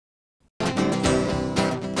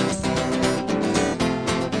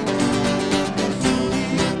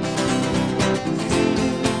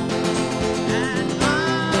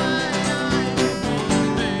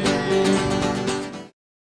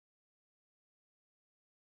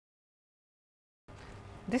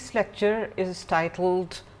This lecture is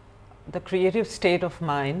titled The Creative State of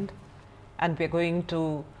Mind, and we are going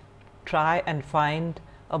to try and find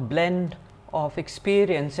a blend of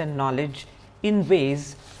experience and knowledge in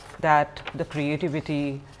ways that the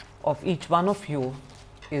creativity of each one of you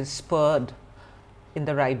is spurred in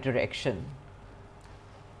the right direction.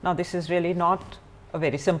 Now, this is really not a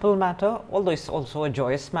very simple matter, although it's also a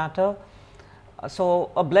joyous matter. So,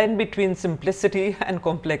 a blend between simplicity and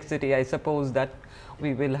complexity, I suppose, that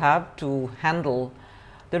we will have to handle.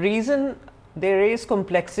 The reason there is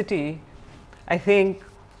complexity, I think,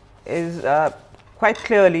 is quite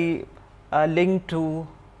clearly linked to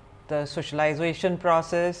the socialization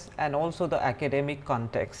process and also the academic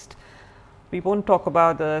context. We won't talk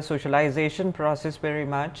about the socialization process very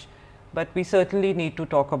much, but we certainly need to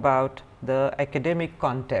talk about the academic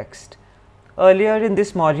context. Earlier in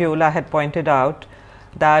this module, I had pointed out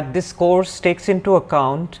that this course takes into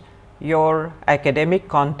account your academic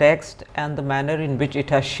context and the manner in which it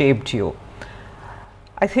has shaped you.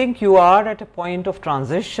 I think you are at a point of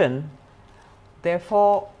transition.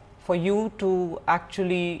 Therefore, for you to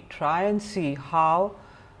actually try and see how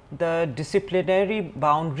the disciplinary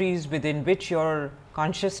boundaries within which your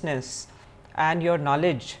consciousness and your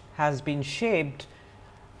knowledge has been shaped,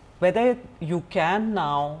 whether you can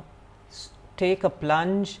now take a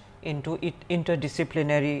plunge into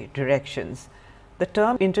interdisciplinary directions. The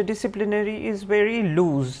term interdisciplinary is very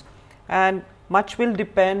loose, and much will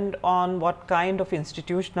depend on what kind of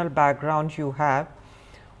institutional background you have,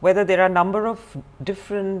 whether there are a number of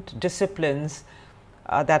different disciplines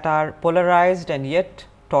that are polarized and yet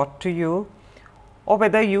taught to you, or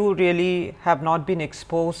whether you really have not been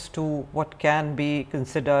exposed to what can be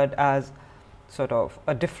considered as sort of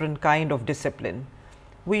a different kind of discipline.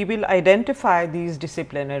 We will identify these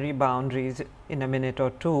disciplinary boundaries in a minute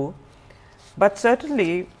or two, but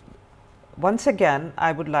certainly once again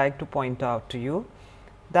I would like to point out to you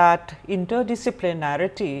that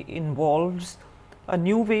interdisciplinarity involves a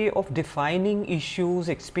new way of defining issues,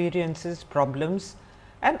 experiences, problems,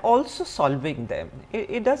 and also solving them.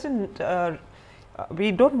 It doesn't,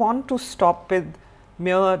 we don't want to stop with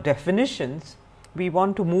mere definitions. We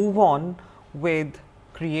want to move on with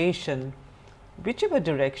creation, whichever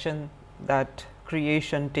direction that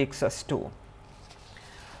creation takes us to.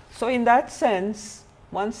 So, in that sense,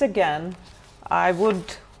 once again, I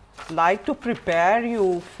would like to prepare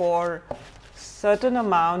you for certain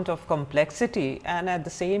amount of complexity and at the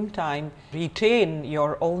same time retain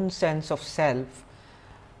your own sense of self.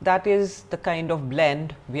 That is the kind of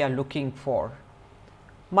blend we are looking for.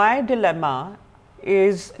 My dilemma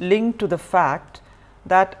is linked to the fact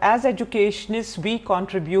that as educationists we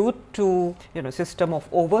contribute to system of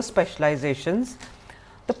over specializations.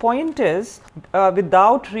 The point is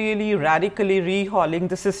without really radically rehauling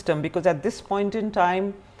the system, because at this point in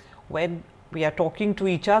time when we are talking to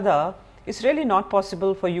each other, it's really not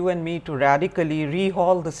possible for you and me to radically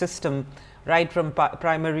rehaul the system right from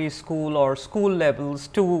primary school or school levels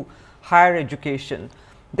to higher education.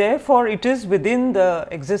 Therefore, it is within the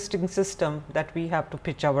existing system that we have to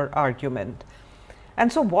pitch our argument.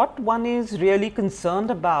 And so, what one is really concerned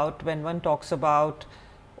about when one talks about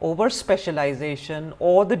over specialization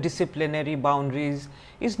or the disciplinary boundaries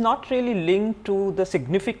is not really linked to the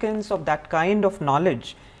significance of that kind of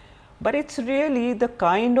knowledge, but it is really the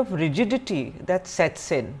kind of rigidity that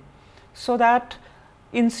sets in. So that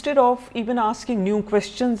instead of even asking new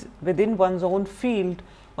questions within one's own field,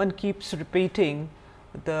 one keeps repeating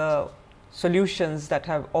the solutions that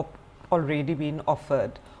have already been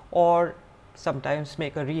offered, or sometimes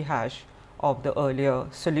make a rehash of the earlier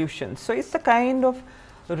solutions. So, it is the kind of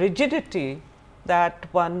rigidity that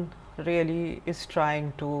one really is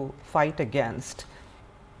trying to fight against.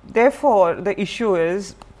 Therefore, the issue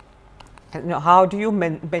is, how do you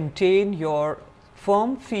maintain your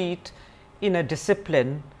firm feet in a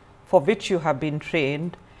discipline for which you have been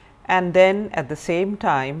trained, and then at the same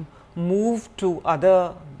time move to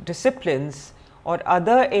other disciplines or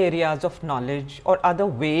other areas of knowledge or other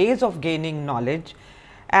ways of gaining knowledge,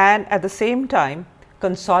 and at the same time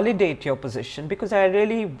consolidate your position, because I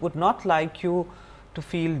really would not like you to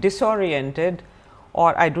feel disoriented,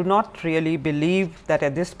 or I do not really believe that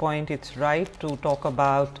at this point it is right to talk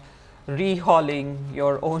about rehauling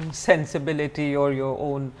your own sensibility or your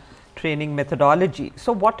own training methodology.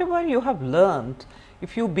 So, whatever you have learned,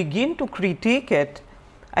 if you begin to critique it,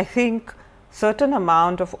 I think certain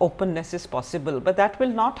amount of openness is possible, but that will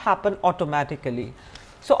not happen automatically.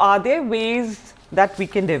 So, are there ways that we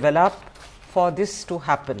can develop for this to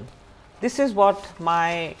happen? This is what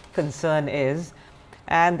my concern is,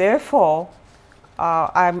 and therefore,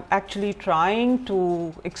 I am actually trying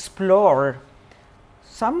to explore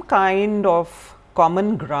some kind of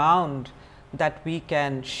common ground that we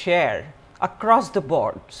can share across the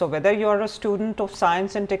board. So, whether you are a student of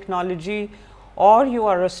science and technology or you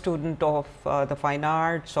are a student of the fine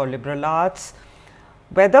arts or liberal arts,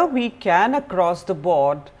 whether we can across the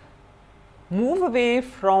board move away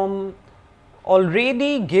from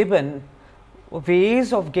already given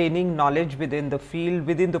ways of gaining knowledge within the field,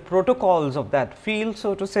 within the protocols of that field,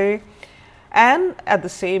 so to say, and at the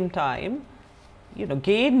same time,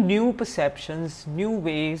 gain new perceptions, new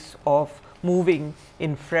ways of moving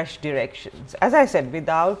in fresh directions, as I said,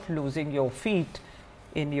 without losing your feet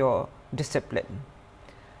in your discipline.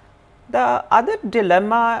 The other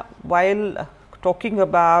dilemma while talking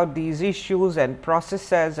about these issues and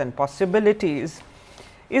processes and possibilities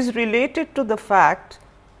is related to the fact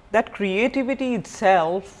that creativity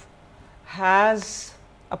itself has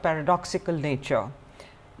a paradoxical nature.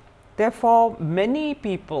 Therefore, many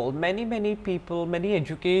people, many people, many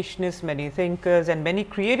educationists, many thinkers and many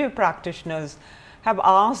creative practitioners have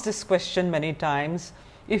asked this question many times,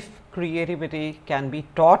 if creativity can be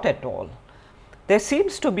taught at all. There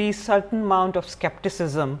seems to be certain amount of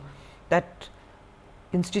skepticism that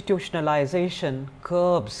institutionalization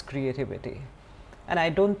curbs creativity, and I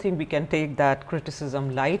do not think we can take that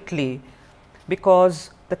criticism lightly,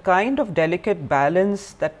 because the kind of delicate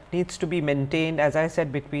balance that needs to be maintained, as I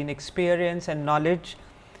said, between experience and knowledge,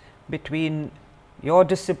 between your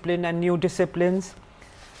discipline and new disciplines,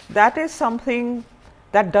 that is something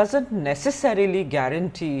that does not necessarily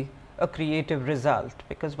guarantee a creative result,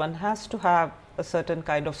 because one has to have a certain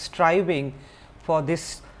kind of striving for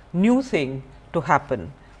this new thing to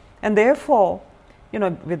happen. And therefore,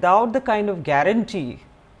 without the kind of guarantee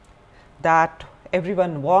that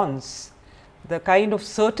everyone wants, the kind of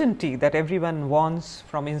certainty that everyone wants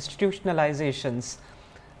from institutionalizations,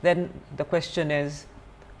 then the question is,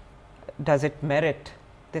 does it merit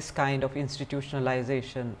this kind of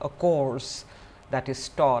institutionalization, a course that is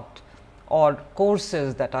taught or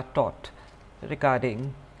courses that are taught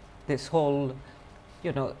regarding this whole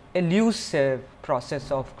elusive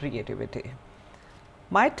process of creativity.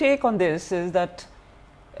 My take on this is that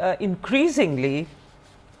increasingly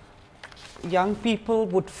young people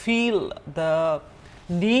would feel the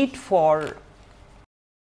need for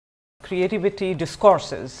creativity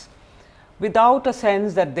discourses without a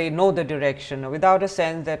sense that they know the direction, or without a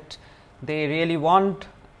sense that they really want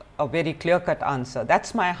a very clear cut answer. That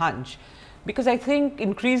is my hunch, because I think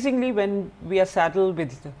increasingly when we are saddled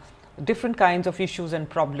with different kinds of issues and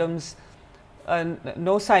problems,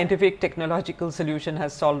 no scientific technological solution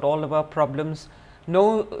has solved all of our problems,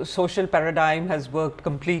 no social paradigm has worked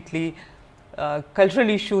completely, cultural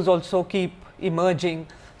issues also keep emerging.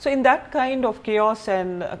 So, in that kind of chaos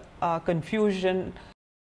and confusion,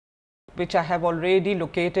 which I have already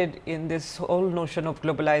located in this whole notion of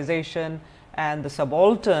globalization and the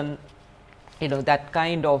subaltern, that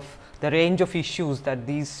kind of the range of issues that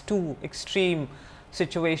these two extreme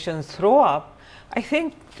situations throw up, I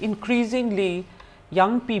think increasingly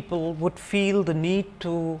young people would feel the need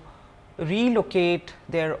to relocate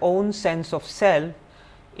their own sense of self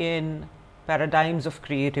in paradigms of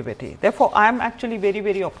creativity. Therefore, I am actually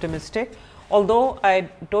very optimistic, although I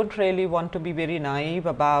do not really want to be very naive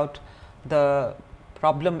about the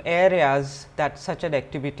problem areas that such an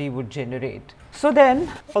activity would generate. So,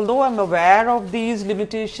 then although I am aware of these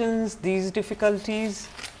limitations, these difficulties,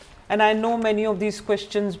 and I know many of these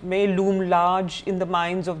questions may loom large in the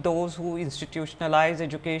minds of those who institutionalize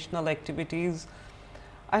educational activities,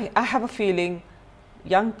 I have a feeling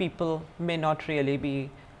young people may not really be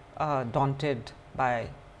daunted by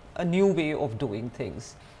a new way of doing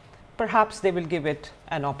things. Perhaps they will give it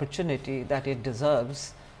an opportunity that it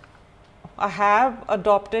deserves. I have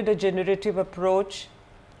adopted a generative approach,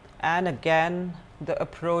 and again the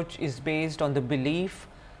approach is based on the belief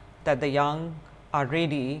that the young are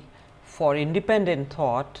ready for independent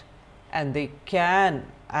thought and they can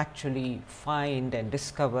actually find and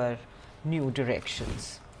discover new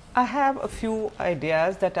directions. I have a few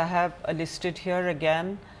ideas that I have listed here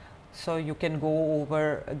again. So, you can go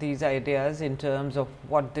over these ideas in terms of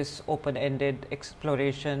what this open ended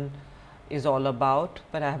exploration is all about,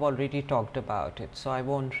 but I have already talked about it. So, I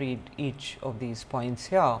will not read each of these points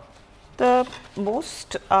here. The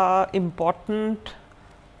most important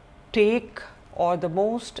take or the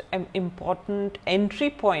most important entry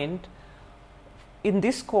point in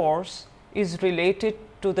this course is related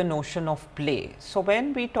to the notion of play. So,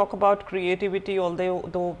 when we talk about creativity,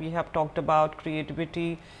 although we have talked about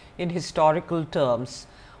creativity in historical terms,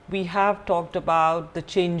 we have talked about the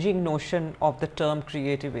changing notion of the term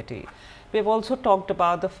creativity. We have also talked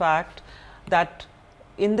about the fact that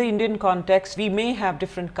in the Indian context, we may have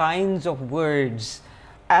different kinds of words,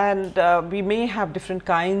 and we may have different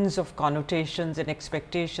kinds of connotations and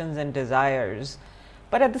expectations and desires.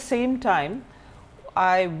 But at the same time,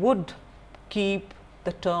 I would keep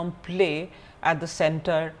the term play at the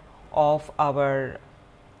center of our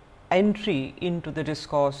entry into the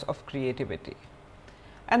discourse of creativity.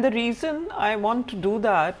 And the reason I want to do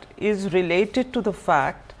that is related to the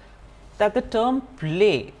fact that the term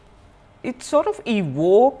play, it sort of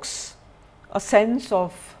evokes a sense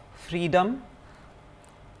of freedom,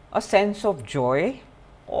 a sense of joy,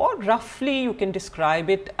 or roughly you can describe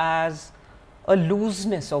it as a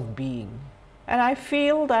looseness of being. And I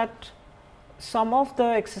feel that some of the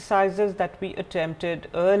exercises that we attempted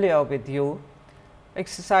earlier with you,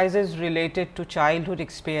 exercises related to childhood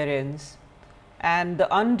experience and the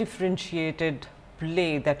undifferentiated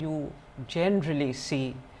play that you generally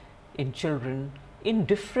see in children in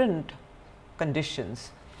different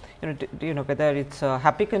conditions, whether it's a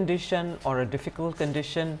happy condition or a difficult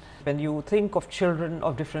condition. When you think of children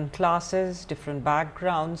of different classes, different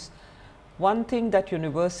backgrounds, one thing that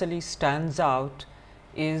universally stands out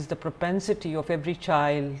is the propensity of every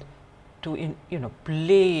child to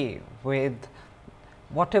play with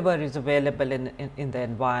whatever is available in the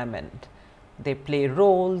environment. They play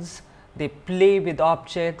roles, they play with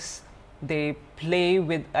objects, they play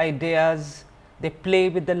with ideas, they play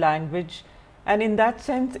with the language, and in that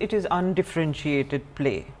sense it is undifferentiated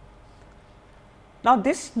play. Now,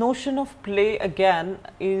 this notion of play again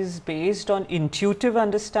is based on intuitive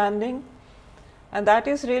understanding, and that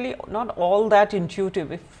is really not all that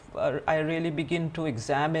intuitive if I really begin to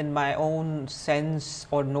examine my own sense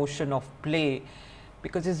or notion of play,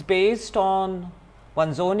 because it is based on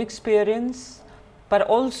one's own experience, but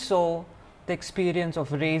also the experience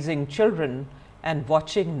of raising children and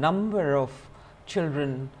watching number of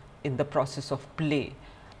children in the process of play.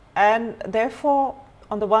 And therefore,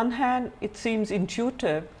 on the one hand it seems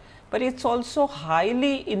intuitive, but it is also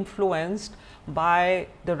highly influenced by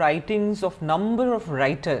the writings of number of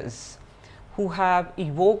writers who have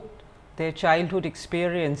evoked their childhood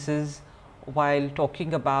experiences while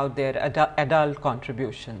talking about their adult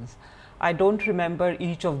contributions. I do not remember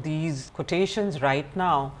each of these quotations right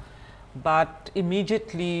now, but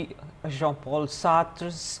immediately Jean-Paul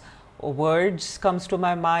Sartre's words comes to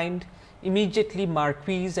my mind, immediately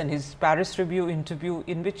Marquis and his Paris Review interview,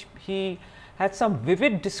 in which he had some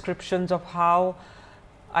vivid descriptions of how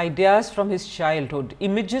ideas from his childhood,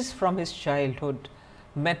 images from his childhood,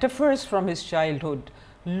 metaphors from his childhood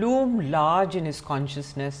loom large in his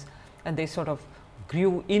consciousness, and they sort of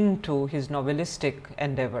grew into his novelistic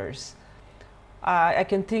endeavors. I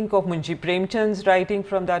can think of Munshi Premchand's writing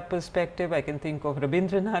from that perspective. I can think of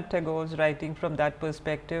Rabindranath Tagore's writing from that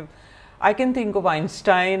perspective. I can think of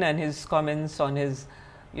Einstein and his comments on his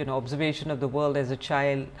observation of the world as a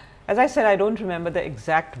child. As I said, I do not remember the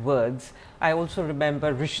exact words. I also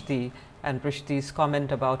remember Rushdie and Rushdi's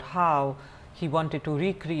comment about how he wanted to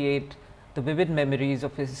recreate the vivid memories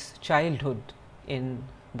of his childhood in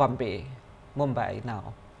Mumbai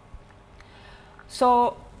now.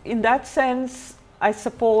 So, in that sense, I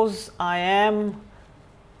suppose I am,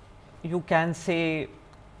 you can say,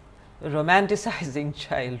 romanticizing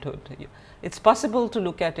childhood. It is possible to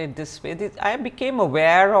look at it this way. I became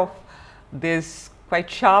aware of this quite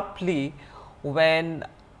sharply when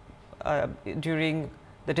during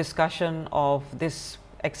the discussion of this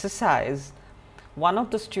exercise, one of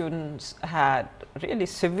the students had really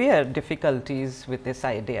severe difficulties with this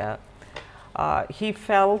idea. He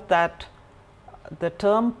felt that the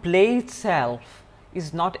term play itself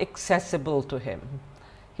is not accessible to him.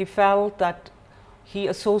 He felt that he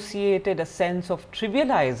associated a sense of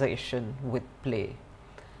trivialization with play.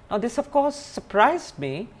 Now, this of course surprised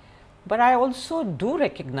me, but I also do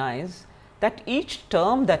recognize that each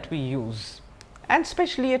term that we use, and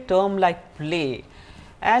especially a term like play,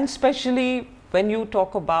 and especially when you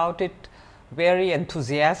talk about it very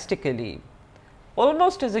enthusiastically,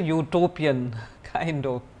 almost as a utopian kind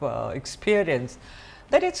of experience,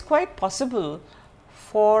 that it is quite possible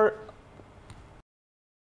for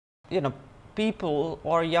people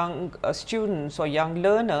or young students or young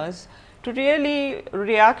learners to really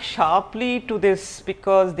react sharply to this,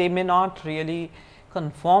 because they may not really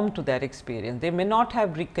conform to that experience. They may not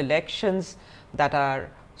have recollections that are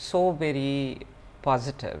so very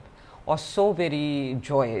positive or so very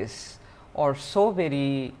joyous or so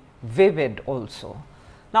very vivid also.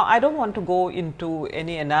 Now, I do not want to go into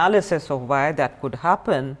any analysis of why that could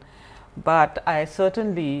happen, but I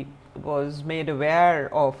certainly was made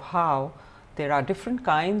aware of how there are different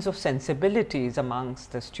kinds of sensibilities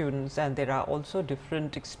amongst the students, and there are also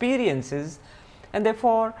different experiences And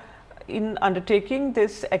therefore, in undertaking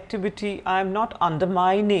this activity, I am not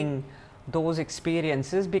undermining those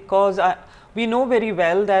experiences, because we know very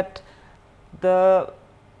well that the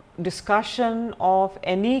discussion of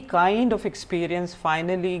any kind of experience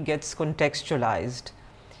finally gets contextualized.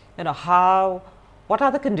 You know, what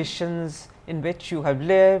are the conditions in which you have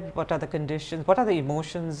lived, what are the conditions, what are the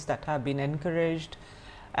emotions that have been encouraged,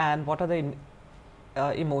 and what are the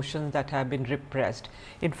emotions that have been repressed.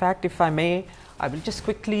 In fact, if I may, I will just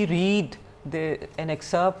quickly read an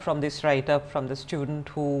excerpt from this write-up from the student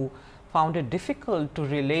who found it difficult to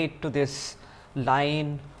relate to this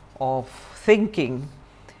line of thinking,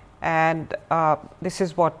 and this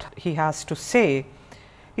is what he has to say.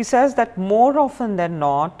 He says that more often than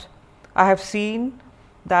not, I have seen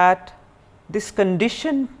that this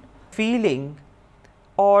conditioned feeling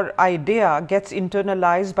or idea gets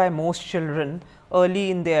internalized by most children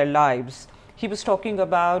early in their lives. He was talking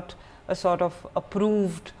about a sort of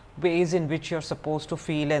approved ways in which you are supposed to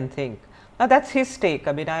feel and think. Now, that is his take.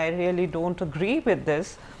 I mean, I really do not agree with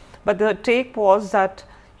this, but the take was that,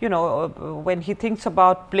 you know, when he thinks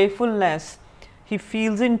about playfulness, he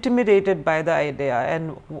feels intimidated by the idea,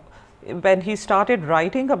 and when he started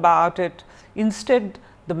writing about it, instead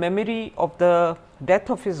the memory of the death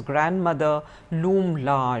of his grandmother loomed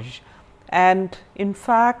large. And in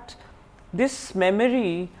fact, this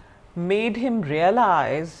memory made him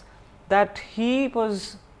realize that he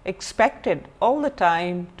was expected all the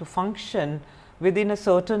time to function within a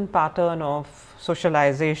certain pattern of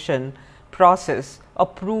socialization process,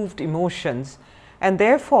 approved emotions, and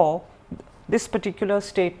therefore, this particular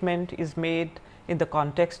statement is made in the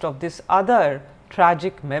context of this other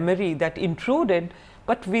tragic memory that intruded,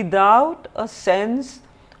 but without a sense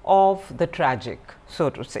of the tragic, so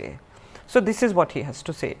to say. So, this is what he has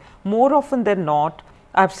to say. More often than not,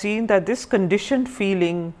 I have seen that this conditioned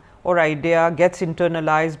feeling or idea gets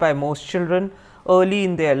internalized by most children early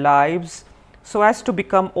in their lives, so as to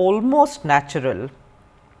become almost natural.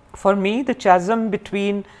 For me, the chasm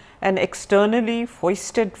between an externally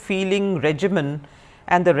foisted feeling regimen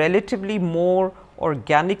and the relatively more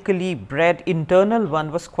organically bred internal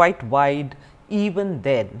one was quite wide even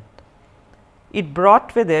then. It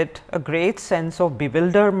brought with it a great sense of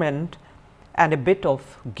bewilderment and a bit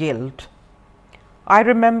of guilt. I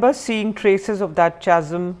remember seeing traces of that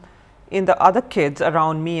chasm in the other kids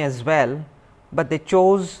around me as well, but they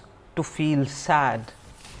chose to feel sad,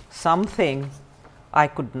 something I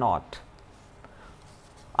could not.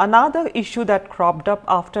 Another issue that cropped up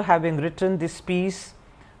after having written this piece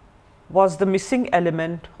was the missing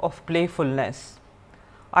element of playfulness.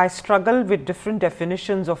 I struggled with different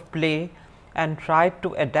definitions of play and tried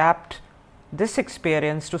to adapt this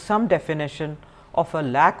experience to some definition of a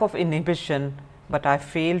lack of inhibition, but I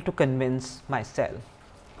failed to convince myself.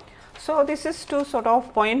 So, this is to sort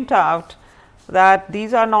of point out that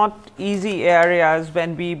these are not easy areas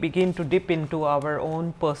when we begin to dip into our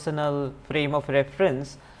own personal frame of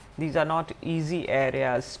reference. These are not easy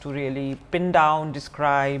areas to really pin down,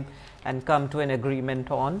 describe and come to an agreement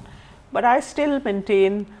on, but I still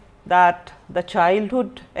maintain that the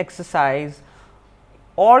childhood exercise,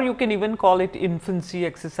 or you can even call it infancy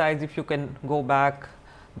exercise if you can go back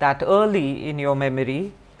that early in your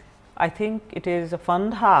memory, I think it is a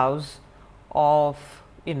fund house of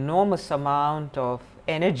enormous amount of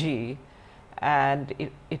energy, and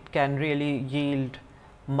it can really yield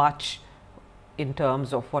much in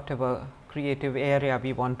terms of whatever creative area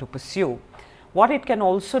we want to pursue. What it can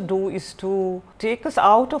also do is to take us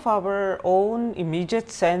out of our own immediate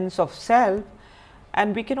sense of self,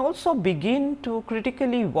 and we can also begin to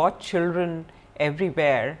critically watch children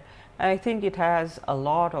everywhere. And I think it has a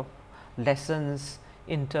lot of lessons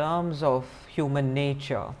in terms of human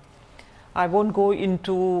nature. I will not go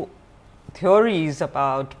into theories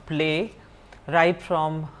about play. Right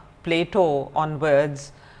from Plato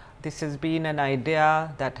onwards, this has been an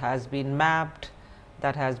idea that has been mapped,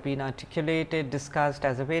 that has been articulated, discussed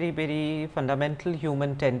as a very fundamental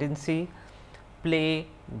human tendency. Play,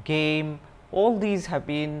 game, all these have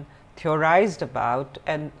been theorized about,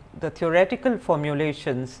 and the theoretical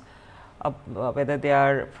formulations, whether they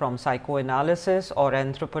are from psychoanalysis or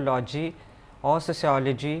anthropology or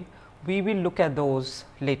sociology, we will look at those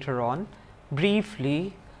later on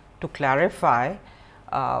briefly to clarify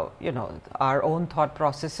our own thought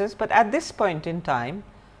processes, but at this point in time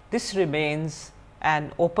this remains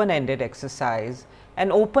an open-ended exercise,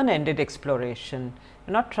 an open-ended exploration.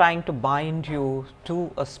 We are not trying to bind you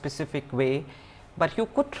to a specific way, but you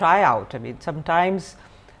could try out. I mean, sometimes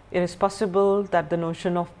it is possible that the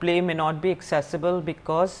notion of play may not be accessible,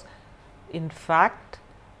 because in fact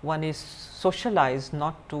one is socialized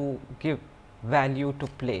not to give value to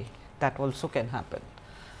play. That also can happen.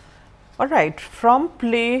 All right, from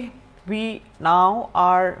play we now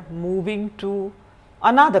are moving to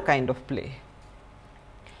another kind of play,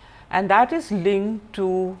 and that is linked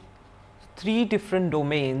to 3 different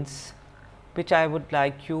domains which I would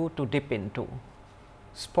like you to dip into: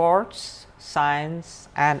 sports, science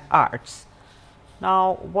and arts.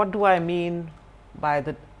 Now, what do I mean by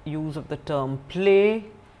the use of the term play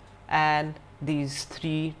and these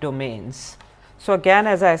 3 domains? So, again,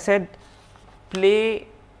 as I said, play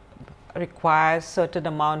requires certain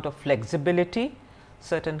amount of flexibility,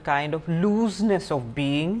 certain kind of looseness of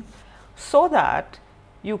being, so that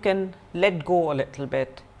you can let go a little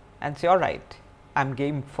bit and say, all right, I am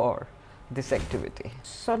game for this activity.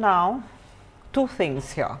 So, now 2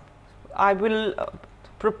 things here. I will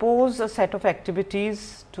propose a set of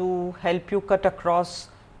activities to help you cut across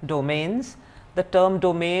domains. The term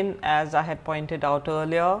domain, as I had pointed out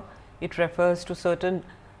earlier, it refers to certain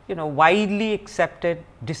widely accepted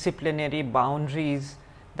disciplinary boundaries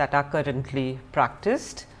that are currently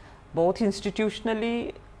practiced, both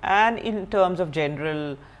institutionally and in terms of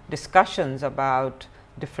general discussions about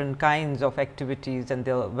different kinds of activities and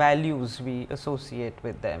the values we associate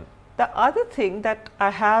with them. The other thing that I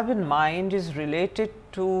have in mind is related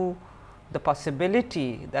to the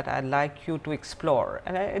possibility that I would like you to explore,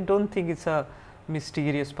 and I do not think it is a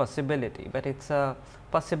mysterious possibility, but it is a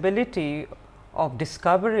possibility of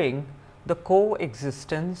discovering the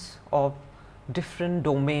coexistence of different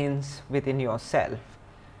domains within yourself.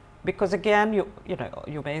 Because again,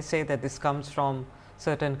 you may say that this comes from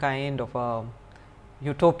certain kind of a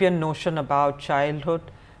utopian notion about childhood,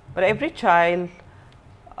 but every child,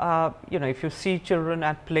 if you see children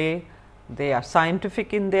at play, they are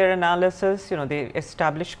scientific in their analysis, they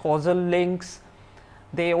establish causal links.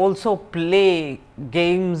 They also play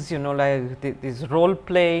games, like this role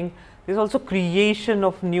playing. There is also creation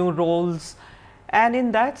of new roles, and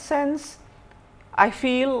in that sense I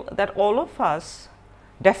feel that all of us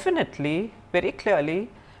definitely very clearly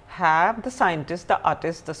have the scientist, the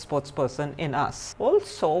artist, the sports person in us.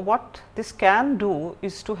 Also, what this can do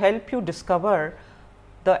is to help you discover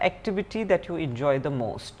the activity that you enjoy the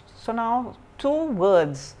most. So, now 2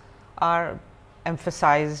 words are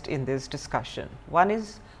emphasized in this discussion. One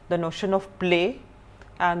is the notion of play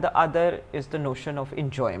and the other is the notion of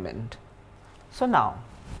enjoyment. So, now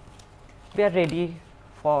we are ready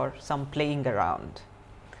for some playing around.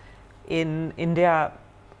 In India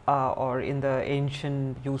or in the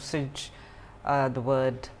ancient usage, the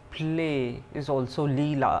word play is also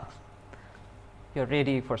leela. You are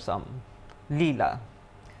ready for some leela,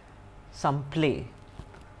 some play.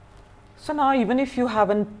 So, now even if you have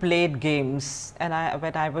not played games, and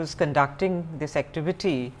when I was conducting this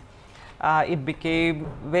activity, it became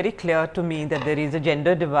very clear to me that there is a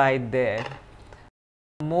gender divide there.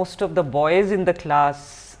 Most of the boys in the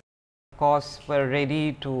class, of course, were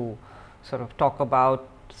ready to sort of talk about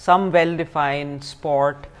some well defined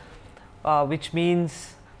sport, which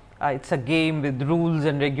means it is a game with rules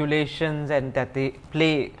and regulations and that they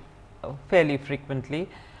play fairly frequently.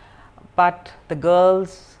 But the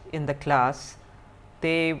girls in the class,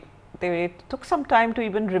 they took some time to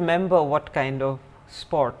even remember what kind of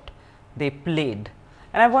sport they played,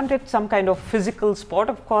 and I wanted some kind of physical sport,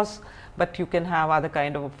 of course, but you can have other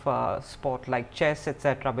kind of sport like chess,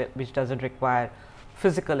 etc., which does not require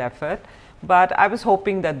physical effort, but I was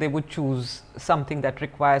hoping that they would choose something that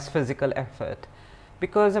requires physical effort,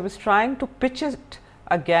 because I was trying to pitch it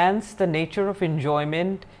against the nature of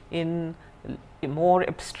enjoyment in more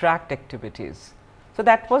abstract activities. So,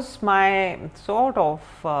 that was my sort of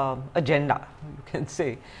agenda, you can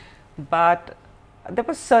say, but there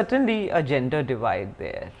was certainly a gender divide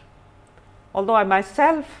there. Although I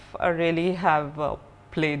myself really have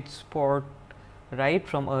played sport right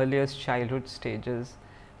from earliest childhood stages,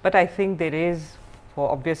 but I think there is, for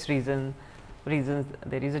obvious reasons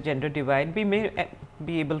there is a gender divide. We may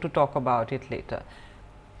be able to talk about it later.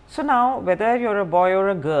 So, now whether you are a boy or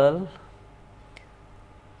a girl,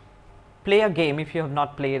 play a game if you have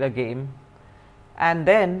not played a game, and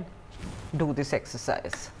then do this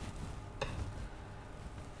exercise.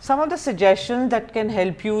 Some of the suggestions that can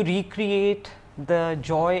help you recreate the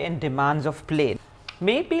joy and demands of play.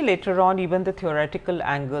 Maybe later on even the theoretical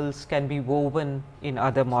angles can be woven in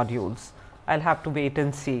other modules. I will have to wait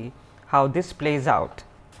and see how this plays out.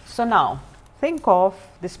 So, now think of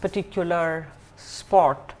this particular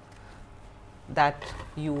sport that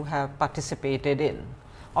you have participated in.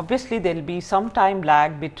 Obviously, there will be some time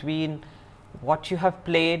lag between what you have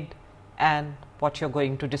played and what you are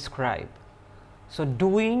going to describe. So,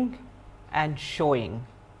 doing and showing,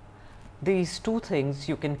 these 2 things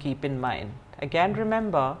you can keep in mind, Again,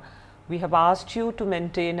 remember, we have asked you to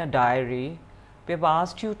maintain a diary, we have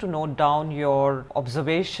asked you to note down your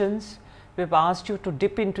observations, we have asked you to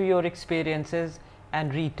dip into your experiences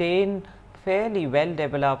and retain fairly well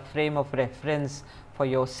developed frame of reference for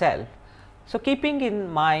yourself. So, keeping in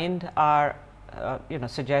mind our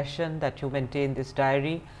suggestion that you maintain this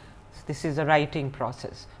diary, this is a writing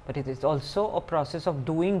process, but it is also a process of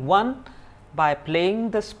doing, one, by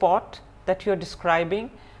playing the sport that you are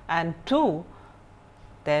describing, and two,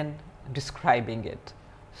 then describing it.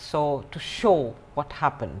 So, to show what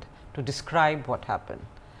happened, to describe what happened.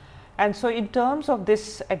 And so, in terms of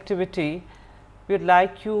this activity, we would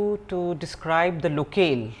like you to describe the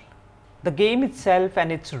locale, the game itself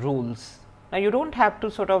and its rules. Now, you do not have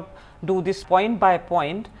to sort of do this point by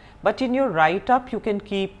point, but in your write up you can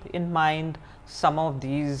keep in mind some of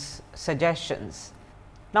these suggestions.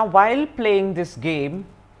 Now, while playing this game,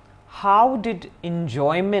 how did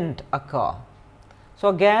enjoyment occur? So,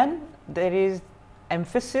 again there is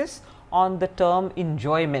emphasis on the term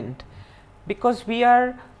enjoyment, because we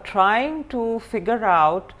are trying to figure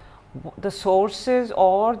out the sources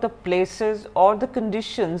or the places or the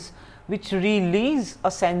conditions which release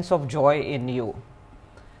a sense of joy in you.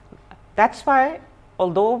 That is why,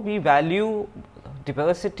 although we value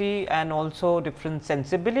diversity and also different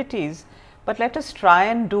sensibilities, but let us try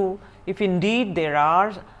and do, if indeed there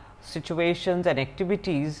are situations and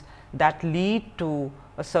activities that lead to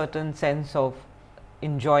a certain sense of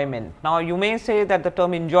enjoyment. Now, you may say that the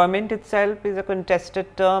term enjoyment itself is a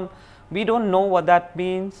contested term, we do not know what that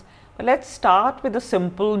means, but let us start with the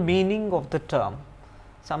simple meaning of the term,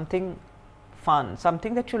 something fun,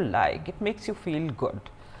 something that you like, it makes you feel good.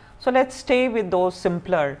 So, let us stay with those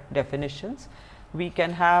simpler definitions. We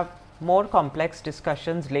can have more complex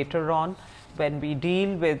discussions later on when we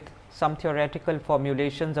deal with some theoretical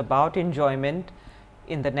formulations about enjoyment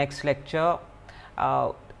in the next lecture,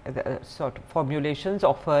 sort of formulations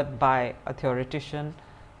offered by a theoretician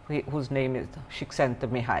whose name is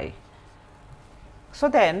Csikszentmihalyi. So,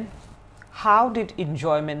 then how did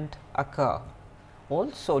enjoyment occur?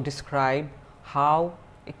 Also describe how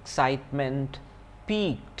excitement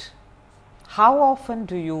peaked. How often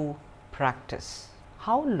do you practice?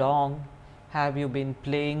 How long have you been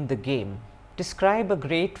playing the game? Describe a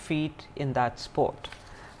great feat in that sport.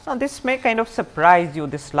 Now, this may kind of surprise you,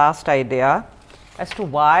 this last idea, as to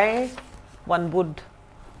why one would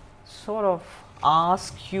sort of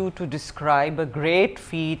ask you to describe a great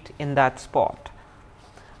feat in that sport.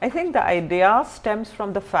 I think the idea stems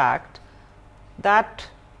from the fact that,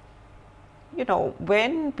 you know,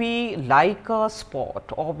 when we like a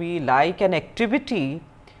sport or we like an activity,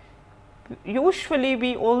 usually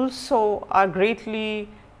we also are greatly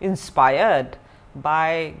inspired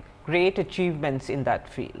by great achievements in that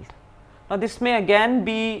field. Now, this may again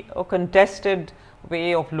be a contested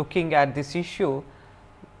way of looking at this issue,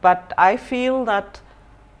 but I feel that,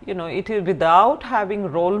 you know, it is without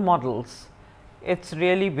having role models, it is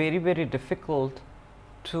really very, very difficult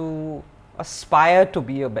to aspire to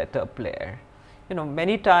be a better player. You know,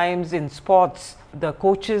 many times in sports, the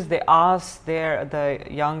coaches, they ask the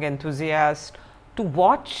young enthusiasts to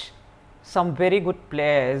watch some very good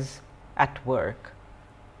players at work,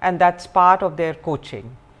 and that is part of their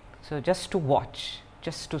coaching. So, just to watch,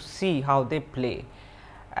 just to see how they play,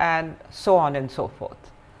 and so on and so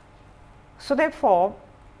forth. So, therefore,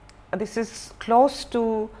 this is close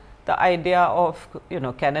to the idea of, you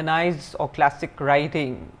know, canonized or classic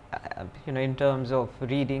writing, you know, in terms of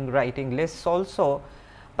reading, writing lists also,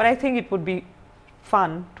 but I think it would be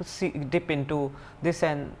fun to dip into this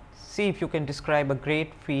and see if you can describe a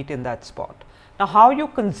great feat in that sport. Now, how you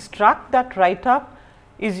construct that write up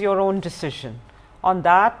is your own decision. On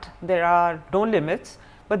that there are no limits,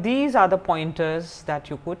 but these are the pointers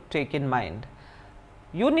that you could take in mind.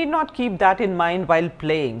 You need not keep that in mind while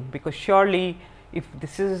playing, because surely if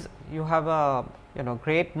this is, you have a, you know,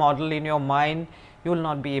 great model in your mind, you will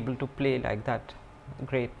not be able to play like that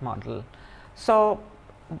great model. So,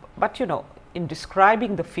 but you know, in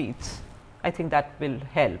describing the feats, I think that will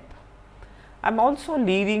help. I am also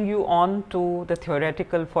leading you on to the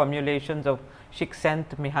theoretical formulations of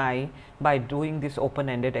Csikszentmihalyi by doing this open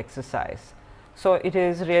ended exercise. So, it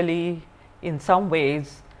is really in some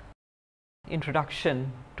ways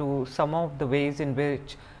introduction to some of the ways in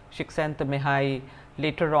which Csikszentmihalyi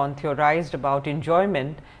later on theorized about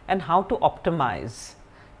enjoyment and how to optimize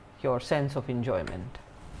your sense of enjoyment.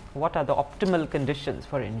 What are the optimal conditions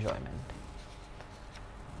for enjoyment?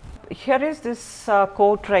 Here is this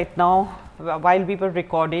quote right now. While we were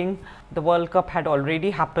recording, the World Cup had already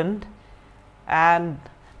happened, and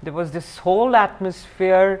there was this whole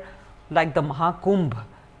atmosphere like the Mahakumbh,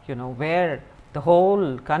 you know, where The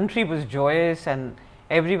whole country was joyous and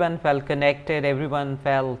everyone felt connected, everyone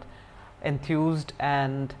felt enthused,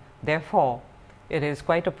 and therefore, it is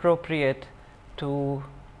quite appropriate to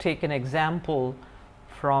take an example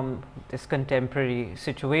from this contemporary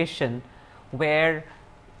situation where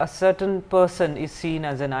a certain person is seen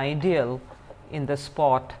as an ideal in the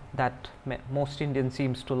sport that most Indians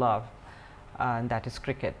seems to love, and that is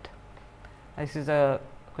cricket. This is a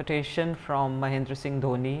quotation from Mahendra Singh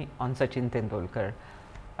Dhoni on Sachin Tendulkar.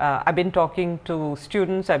 I've been talking to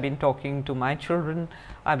students, I've been talking to my children,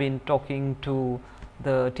 I've been talking to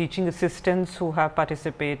the teaching assistants who have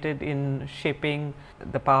participated in shaping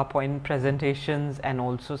the PowerPoint presentations and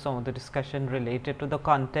also some of the discussion related to the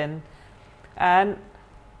content. And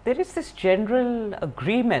there is this general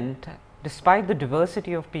agreement, despite the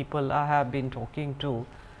diversity of people I have been talking to,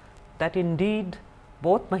 that indeed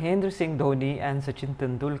both Mahendra Singh Dhoni and Sachin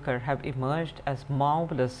Tendulkar have emerged as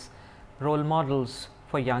marvelous role models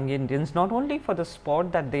for young Indians, not only for the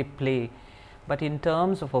sport that they play, but in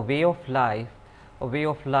terms of a way of life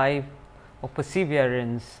of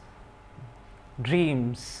perseverance,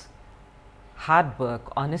 dreams, hard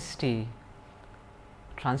work, honesty,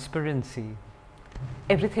 transparency,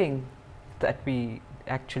 everything that we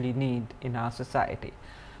actually need in our society.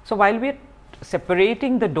 So, while we are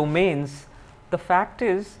separating the domains, the fact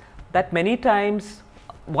is that many times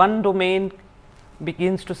one domain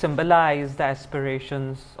begins to symbolize the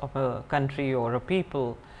aspirations of a country or a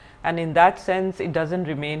people, and in that sense it does not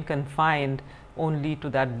remain confined only to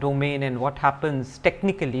that domain and what happens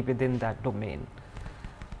technically within that domain.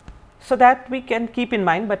 So, that we can keep in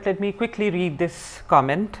mind, but let me quickly read this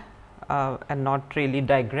comment and not really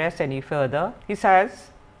digress any further. He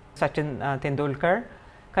says, Sachin Tendulkar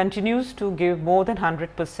continues to give more than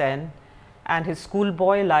 100%, and his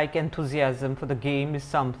schoolboy like enthusiasm for the game is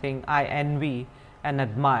something I envy and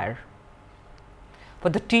admire. For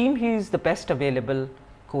the team, he is the best available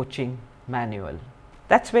coaching manual.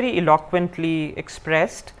 That is very eloquently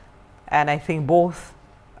expressed, and I think both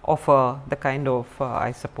offer the kind of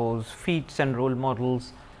I suppose feats and role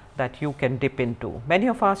models that you can dip into. Many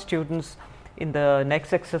of our students in the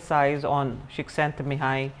next exercise on Shikshanth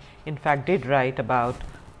Mihai in fact did write about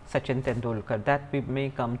Sachin Tendulkar, that we may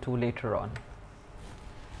come to later on.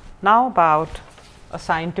 Now about a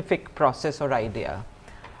scientific process or idea.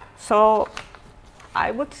 So,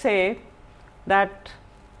 I would say that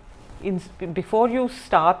before you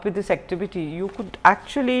start with this activity, you could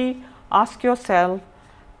actually ask yourself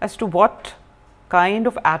as to what kind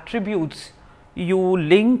of attributes you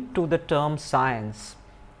link to the term science,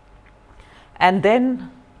 and then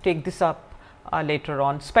take this up later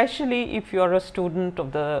on, especially if you are a student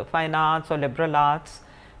of the fine arts or liberal arts.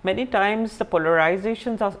 Many times the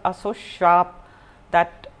polarizations are so sharp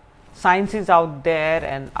that science is out there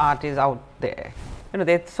and art is out there.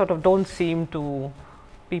 They sort of don't seem to,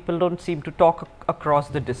 people don't seem to talk across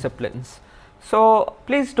the disciplines. So,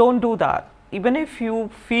 please don't do that. Even if you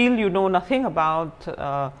feel you know nothing about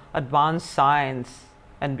advanced science,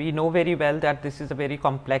 and we know very well that this is a very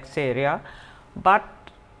complex area, but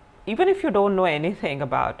even if you don't know anything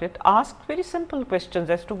about it, ask very simple questions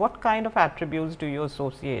as to what kind of attributes do you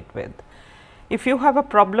associate with. If you have a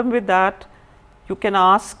problem with that, you can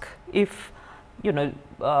ask if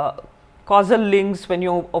causal links when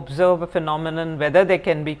you observe a phenomenon, whether they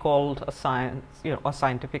can be called a science, a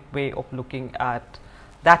scientific way of looking at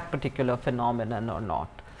that particular phenomenon or not.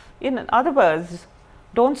 In other words,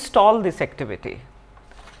 don't stall this activity.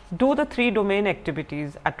 Do the 3 domain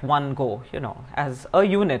activities at one go, as a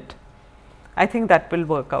unit. I think that will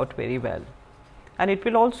work out very well, and it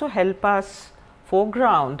will also help us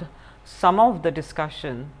foreground some of the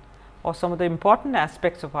discussion or some of the important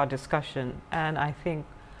aspects of our discussion, and I think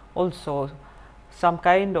also some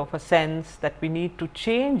kind of a sense that we need to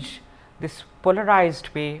change this polarized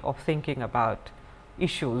way of thinking about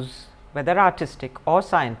issues, whether artistic or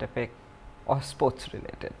scientific or sports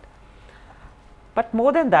related. But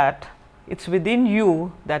more than that, it is within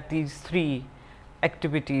you that these 3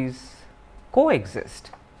 activities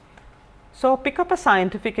coexist. So, pick up a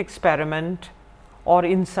scientific experiment or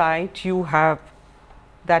insight you have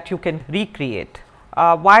that you can recreate.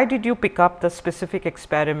 Why did you pick up the specific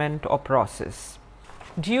experiment or process?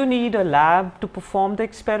 Do you need a lab to perform the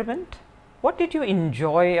experiment? What did you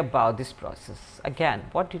enjoy about this process? Again,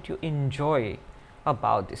 what did you enjoy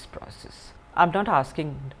about this process? I am not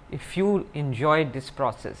asking if you enjoyed this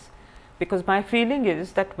process, because my feeling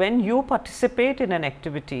is that when you participate in an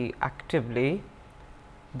activity actively,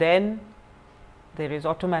 then there is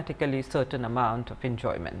automatically certain amount of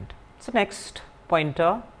enjoyment. So, next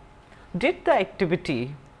pointer, did the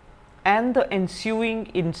activity and the ensuing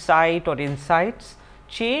insight or insights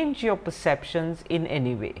change your perceptions in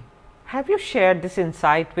any way? Have you shared this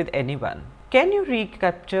insight with anyone? Can you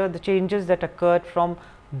recapture the changes that occurred from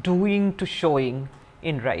doing to showing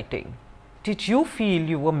in writing? Did you feel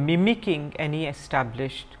you were mimicking any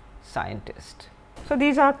established scientist? So,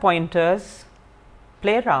 these are pointers.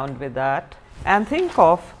 Play around with that and think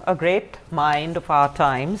of a great mind of our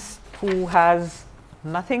times who has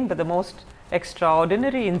nothing but the most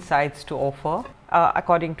extraordinary insights to offer.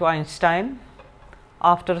 According to Einstein,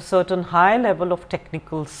 after a certain high level of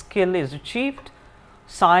technical skill is achieved,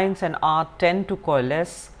 science and art tend to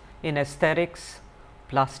coalesce in aesthetics,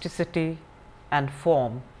 plasticity and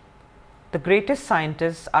form. The greatest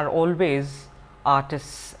scientists are always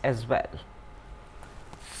artists as well.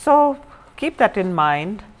 So, keep that in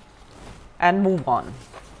mind and move on.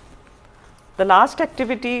 The last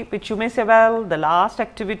activity, which you may say, well, the last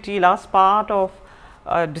part of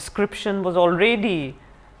description was already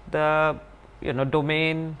the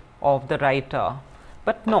domain of the writer,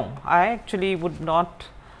 but no, I actually would not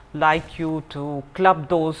like you to club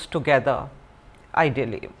those together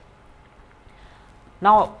ideally.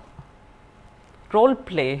 Now, role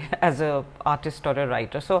play as a artist or a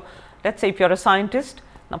writer. So, let us say if you are a scientist,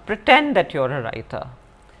 now pretend that you are a writer.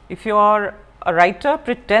 If you are a writer,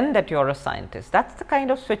 pretend that you are a scientist. That is the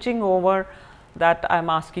kind of switching over that I am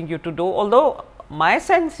asking you to do, although my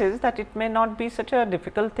sense is that it may not be such a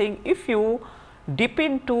difficult thing if you dip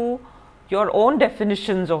into your own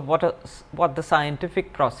definitions of what the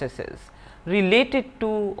scientific process is, related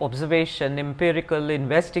to observation, empirical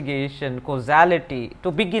investigation, causality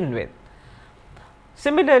to begin with.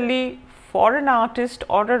 Similarly, for an artist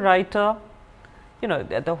or a writer,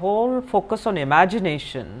 the whole focus on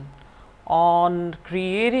imagination, on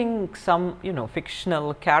creating some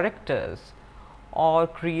fictional characters or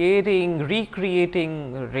recreating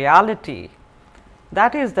reality,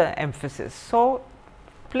 that is the emphasis. So,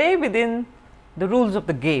 play within the rules of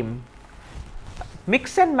the game.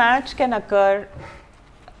 Mix and match can occur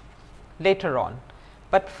later on,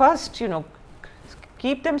 but first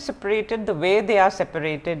keep them separated the way they are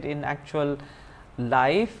separated in actual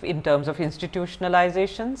life in terms of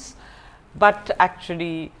institutionalizations, but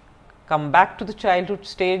actually come back to the childhood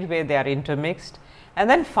stage where they are intermixed, and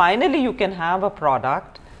then finally you can have a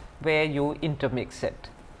product where you intermix it.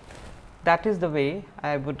 That is the way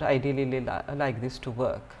I would ideally like this to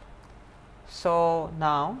work. So,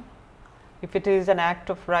 now if it is an act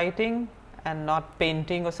of writing and not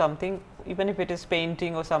painting or something, even if it is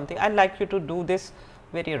painting or something, I would like you to do this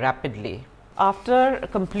very rapidly. After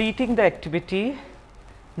completing the activity,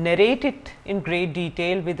 narrate it in great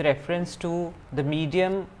detail with reference to the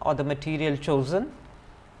medium or the material chosen,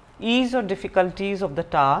 ease or difficulties of the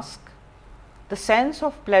task, the sense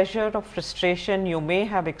of pleasure or frustration you may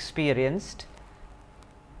have experienced.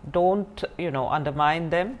 Don't undermine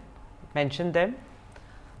them, mention them.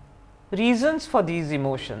 Reasons for these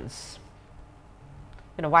emotions.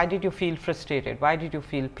 Why did you feel frustrated? Why did you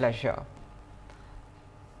feel pleasure?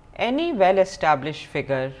 Any well established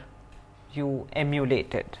figure you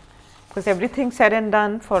emulated, because everything said and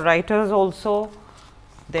done, for writers also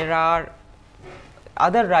there are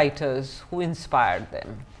other writers who inspired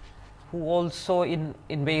them, who also in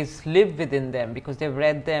ways live within them, because they have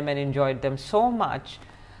read them and enjoyed them so much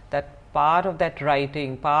that part of that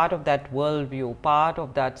writing, part of that worldview, part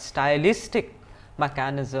of that stylistic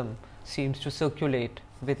mechanism seems to circulate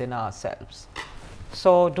within ourselves.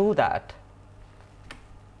 So, do that.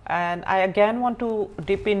 And I again want to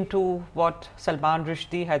dip into what Salman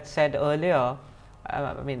Rushdie had said earlier.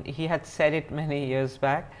 I mean, he had said it many years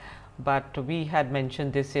back, but we had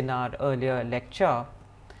mentioned this in our earlier lecture,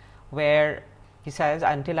 where he says,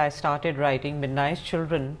 until I started writing Midnight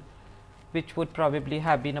Children, which would probably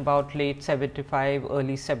have been about late 75,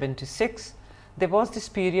 early 76, there was this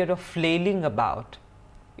period of flailing about.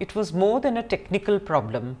 It was more than a technical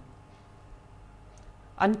problem.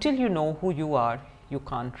 Until you know who you are, you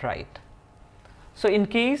can't write. So, in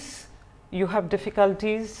case you have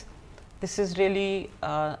difficulties, this is really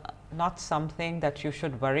not something that you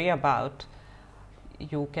should worry about.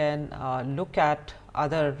 You can look at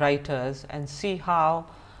other writers and see how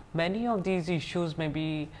many of these issues may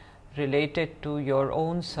be related to your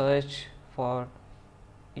own search for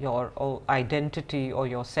your identity or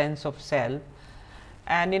your sense of self.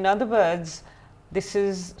 And in other words, this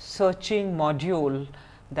is searching module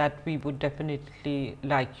that we would definitely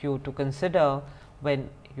like you to consider when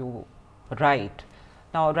you write.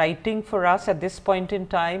 Now, writing for us at this point in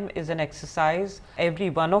time is an exercise every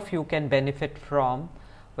one of you can benefit from,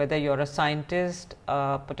 whether you are a scientist,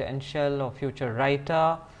 a potential or future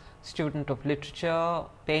writer, student of literature,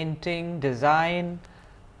 painting, design,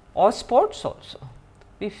 or sports also.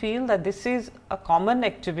 We feel that this is a common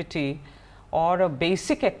activity or a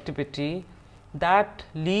basic activity that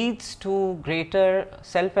leads to greater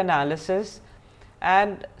self-analysis,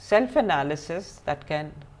 and self-analysis that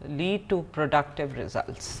can lead to productive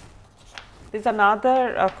results. There is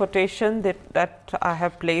another quotation that I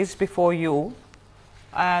have placed before you,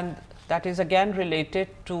 and that is again related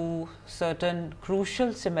to certain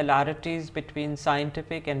crucial similarities between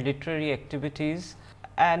scientific and literary activities.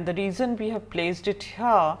 And the reason we have placed it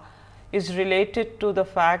here is related to the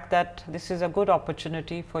fact that this is a good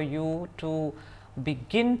opportunity for you to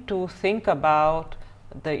begin to think about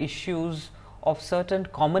the issues of certain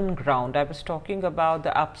common ground. I was talking about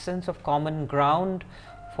the absence of common ground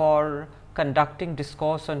for conducting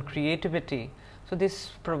discourse on creativity. So,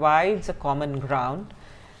 this provides a common ground.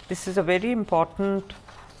 This is a very important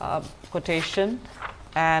quotation,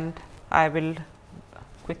 and I will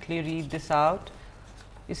quickly read this out.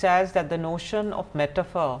 It says that the notion of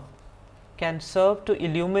metaphor can serve to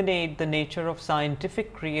illuminate the nature of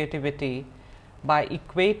scientific creativity by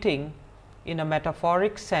equating, in a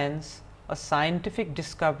metaphoric sense, a scientific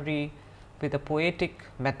discovery with a poetic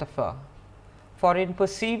metaphor. For in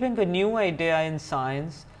perceiving a new idea in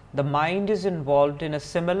science, the mind is involved in a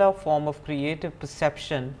similar form of creative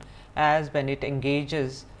perception as when it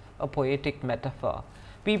engages a poetic metaphor.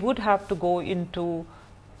 We would have to go into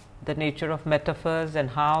the nature of metaphors and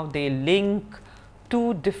how they link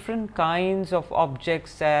two different kinds of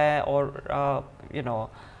objects or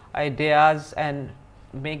ideas, and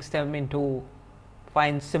makes them into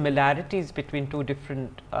find similarities between two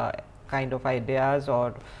different kind of ideas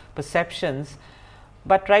or perceptions.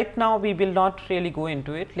 But right now we will not really go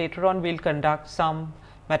into it. Later on we will conduct some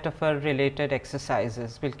metaphor related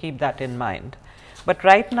exercises. We will keep that in mind. But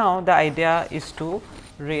right now the idea is to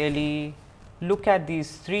really look at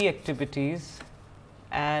these three activities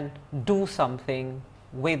and do something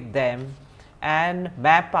with them and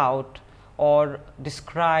map out or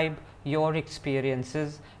describe your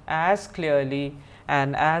experiences as clearly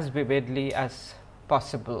and as vividly as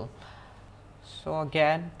possible. So,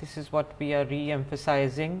 again this is what we are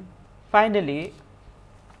re-emphasizing. Finally,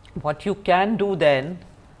 what you can do then,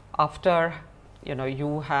 after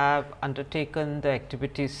you have undertaken the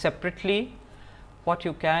activities separately, what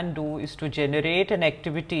you can do is to generate an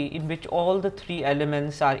activity in which all the three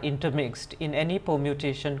elements are intermixed in any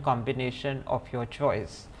permutation combination of your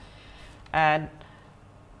choice, and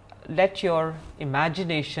let your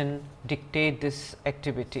imagination dictate this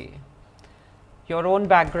activity. Your own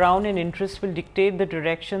background and interests will dictate the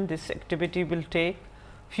direction this activity will take.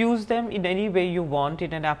 Fuse them in any way you want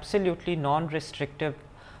in an absolutely non-restrictive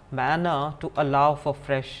manner to allow for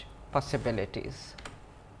fresh possibilities.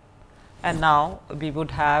 And now we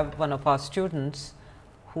would have one of our students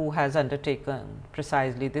who has undertaken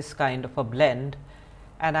precisely this kind of a blend,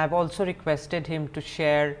 and I have also requested him to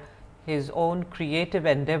share his own creative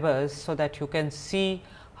endeavors, so that you can see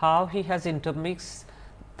how he has intermixed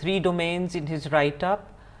three domains in his write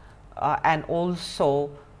up and also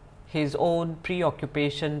his own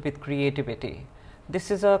preoccupation with creativity. This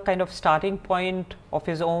is a kind of starting point of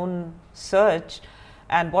his own search,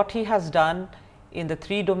 and what he has done in the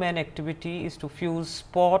three domain activity is to fuse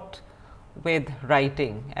sport with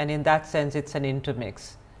writing, and in that sense it is an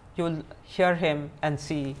intermix. You will hear him and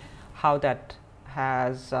see how that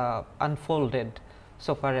has unfolded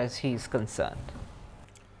so far as he is concerned.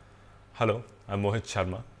 Hello, I am Mohit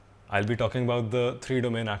Sharma. I will be talking about the three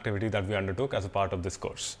domain activity that we undertook as a part of this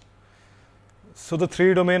course. So, the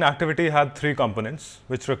three domain activity had three components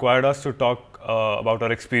which required us to talk about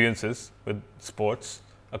our experiences with sports,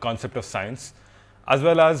 a concept of science, as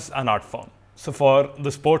well as an art form. So, for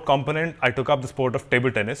the sport component, I took up the sport of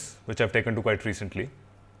table tennis, which I have taken to quite recently.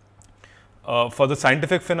 For the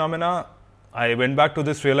scientific phenomena, I went back to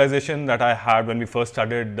this realization that I had when we first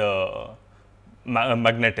studied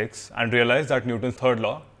magnetics, and realized that Newton's third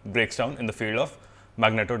law breaks down in the field of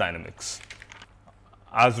magnetodynamics.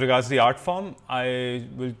 As regards the art form, I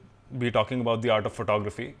will be talking about the art of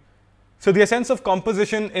photography. So, the essence of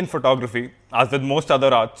composition in photography, as with most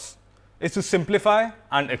other arts, is to simplify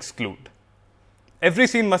and exclude. Every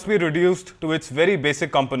scene must be reduced to its very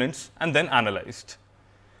basic components and then analyzed.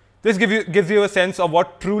 This gives you a sense of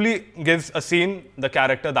what truly gives a scene the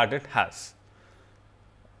character that it has.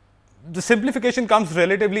 The simplification comes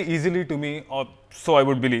relatively easily to me, or so I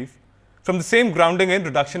would believe, from the same grounding in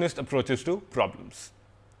reductionist approaches to problems.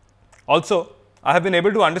 Also, I have been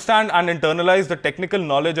able to understand and internalize the technical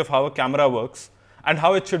knowledge of how a camera works and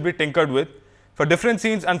how it should be tinkered with for different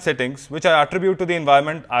scenes and settings, which I attribute to the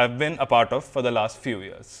environment I have been a part of for the last few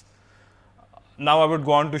years. now I would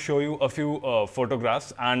go on to show you a few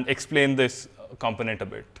photographs and explain this component a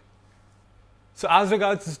bit. So as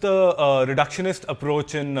regards the reductionist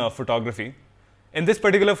approach in photography, in this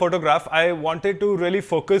particular photograph, I wanted to really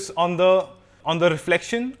focus on the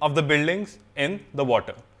reflection of the buildings in the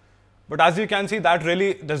water. But as you can see, that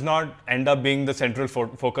really does not end up being the central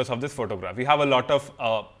focus of this photograph. We have a lot of,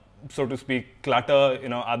 so to speak, clutter,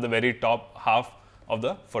 at the very top half of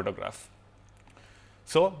the photograph.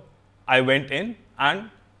 So I went in, and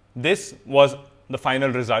this was the final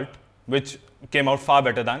result, which came out far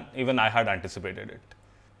better than even I had anticipated it.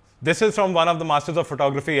 This is from one of the masters of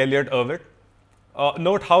photography, Elliott Erwitt.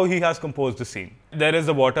 Note how he has composed the scene. There is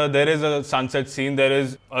the water, there is a sunset scene, there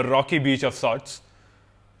is a rocky beach of sorts.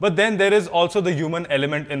 But then there is also the human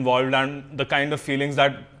element involved and the kind of feelings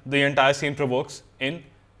that the entire scene provokes in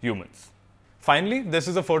humans. Finally, this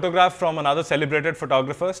is a photograph from another celebrated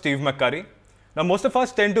photographer, Steve McCurry. Now, most of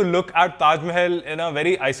us tend to look at Taj Mahal in a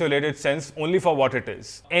very isolated sense, only for what it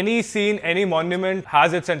is. Any scene, any monument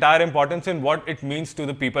has its entire importance in what it means to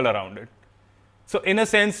the people around it. So in a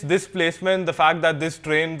sense, this placement, the fact that this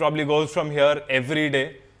train probably goes from here every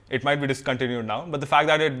day, it might be discontinued now, but the fact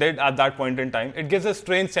that it did at that point in time, it gives a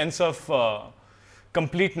strange sense of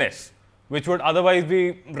completeness, which would otherwise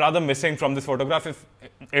be rather missing from this photograph if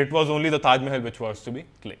it was only the Taj Mahal which was to be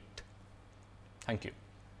clicked. Thank you.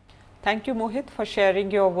 Thank you, Mohit, for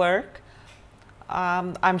sharing your work.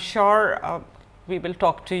 I'm sure we will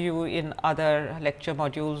talk to you in other lecture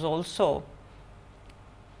modules also.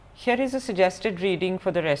 Here is a suggested reading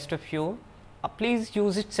for the rest of you. Please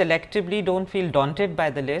use it selectively, don't feel daunted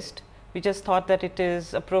by the list. We just thought that it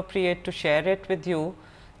is appropriate to share it with you,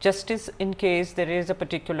 just in case there is a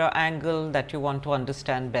particular angle that you want to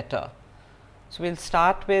understand better. So, we will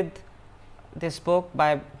start with this book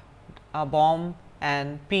by Baum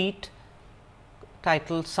and Pete,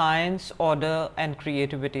 titled Science, Order and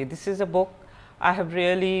Creativity. This is a book I have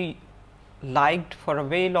really liked for a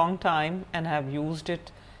very long time and have used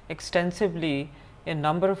it extensively in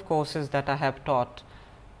number of courses that I have taught.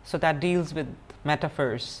 So, that deals with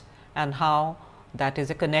metaphors and how that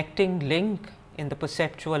is a connecting link in the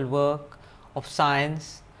perceptual work of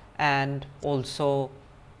science and also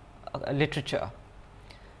literature.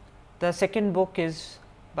 The second book is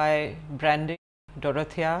by Branding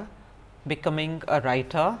Dorothea, Becoming a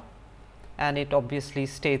Writer, and it obviously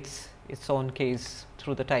states its own case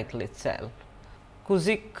through the title itself.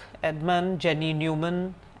 Kuzik, Edmund, Jenny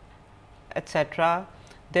Newman, etc.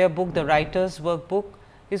 Their book, The Writer's Workbook,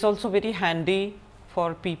 is also very handy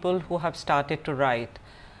for people who have started to write.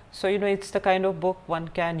 So, it's the kind of book one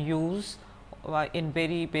can use in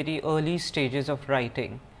very, very early stages of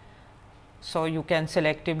writing. So, you can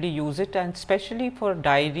selectively use it, and especially for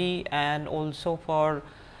diary and also for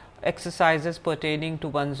exercises pertaining to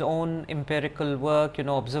one's own empirical work,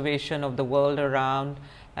 observation of the world around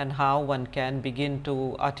and how one can begin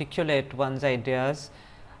to articulate one's ideas.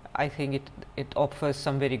 I think it offers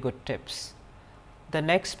some very good tips. The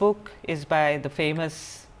next book is by the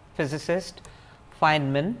famous physicist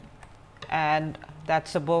Feynman, and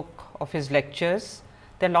that's a book of his lectures.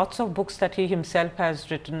 There are lots of books that he himself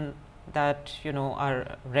has written that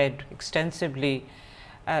are read extensively.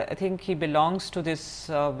 I think he belongs to this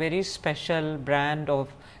very special brand of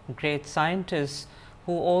great scientists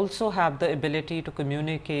who also have the ability to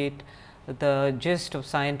communicate the gist of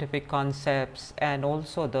scientific concepts and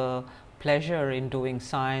also the pleasure in doing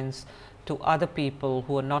science to other people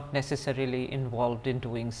who are not necessarily involved in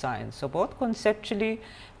doing science. So, both conceptually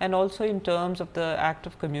and also in terms of the act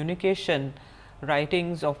of communication,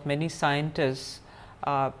 writings of many scientists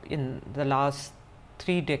in the last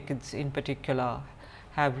 3 decades in particular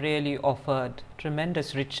have really offered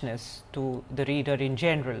tremendous richness to the reader in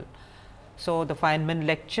general. So, the Feynman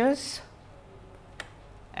lectures,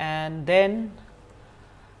 and then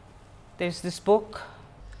there is this book,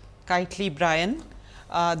 Kiteley Bryan,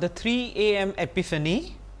 The 3 AM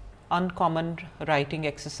Epiphany, Uncommon Writing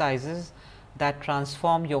Exercises that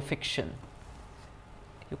Transform Your Fiction.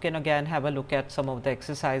 You can again have a look at some of the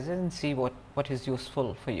exercises and see what is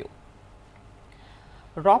useful for you.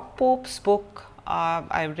 Rob Pope's book,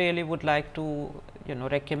 I really would like to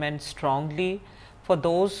recommend strongly for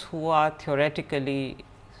those who are theoretically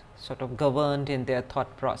sort of governed in their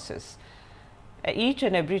thought process. Each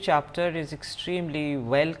and every chapter is extremely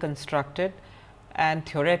well constructed and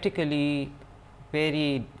theoretically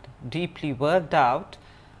very deeply worked out.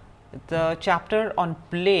 The chapter on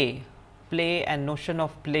play and notion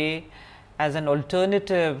of play as an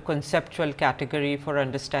alternative conceptual category for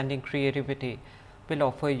understanding creativity will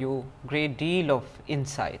offer you great deal of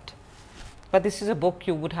insight. but this is a book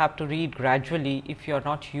you would have to read gradually if you are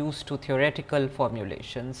not used to theoretical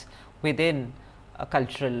formulations within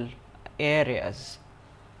cultural areas.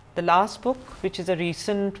 The last book, which is a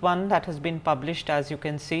recent one that has been published, as you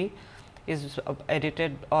can see, is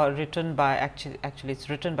edited or written by actually it's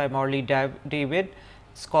written by Morley David.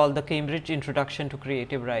 It's called The Cambridge Introduction to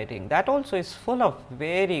Creative Writing. That also is full of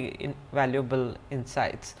very valuable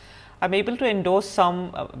insights. I am able to endorse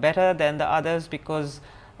some better than the others because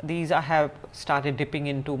these I have started dipping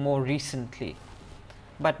into more recently,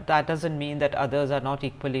 but that does not mean that others are not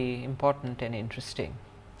equally important and interesting.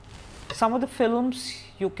 Some of the films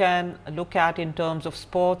you can look at in terms of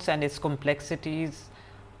sports and its complexities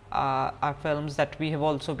are films that we have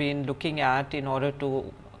also been looking at in order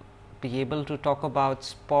to be able to talk about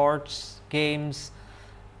sports, games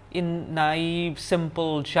in naive,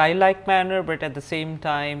 simple, childlike manner, but at the same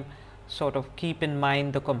time sort of keep in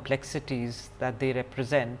mind the complexities that they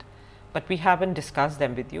represent. But we have not discussed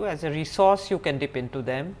them with you. As a resource, you can dip into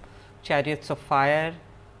them. Chariots of Fire,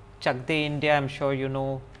 Chak De India, I am sure you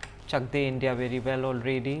know Chak De India very well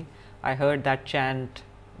already. I heard that chant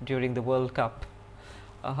during the World Cup.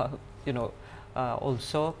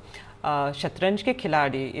 Also Shatranj Ke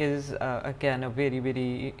Khiladi is again a very,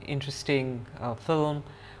 very interesting film,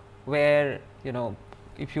 where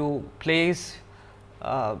if you place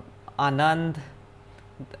Anand,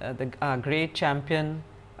 the great champion,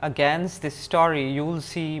 against this story, you will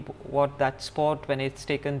see what that sport, when it's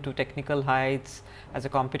taken to technical heights as a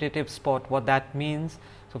competitive sport, what that means.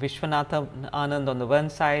 So Vishwanathan Anand on the one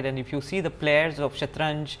side, and if you see the players of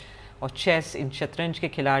Shatranj or chess in Shatranj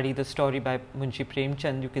Ke Khiladi, the story by Munshi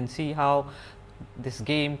Premchand, you can see how this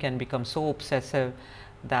game can become so obsessive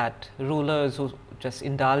that rulers who just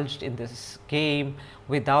indulged in this game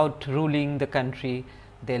without ruling the country,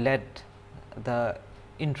 they let the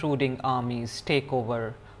intruding armies take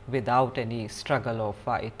over without any struggle or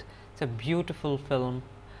fight. It's a beautiful film,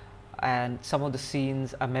 and some of the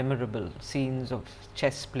scenes are memorable, scenes of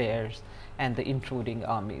chess players and the intruding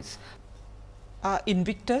armies.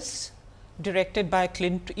 Invictus, directed by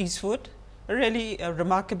Clint Eastwood, really a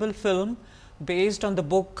remarkable film based on the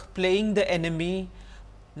book Playing the Enemy,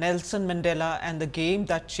 Nelson Mandela and the Game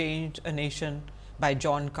That Changed a Nation by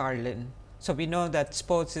John Carlin. So, we know that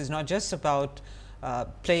sports is not just about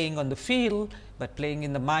playing on the field, but playing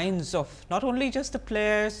in the minds of not only just the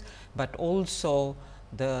players, but also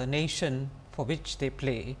the nation for which they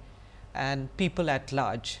play and people at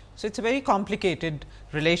large. So, it is a very complicated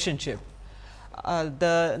relationship.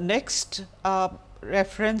 The next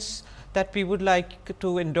reference that we would like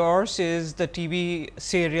to endorse is the TV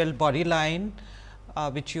serial Bodyline,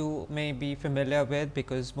 which you may be familiar with,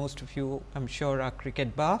 because most of you, I am sure, are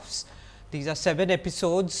cricket buffs. These are 7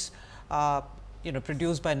 episodes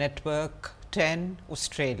produced by Network 10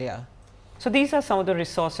 Australia. So, these are some of the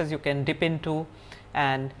resources you can dip into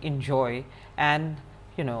and enjoy, and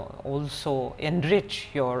also enrich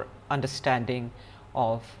your understanding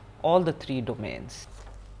of all the 3 domains.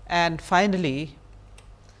 And finally,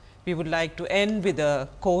 we would like to end with a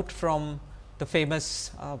quote from the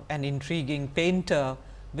famous and intriguing painter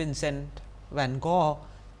Vincent van Gogh,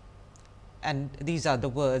 and these are the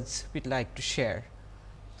words we would like to share.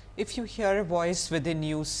 If you hear a voice within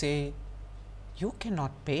you say, "You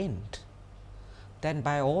cannot paint," then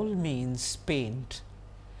by all means paint,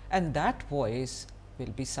 and that voice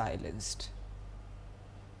will be silenced.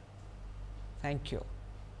 Thank you.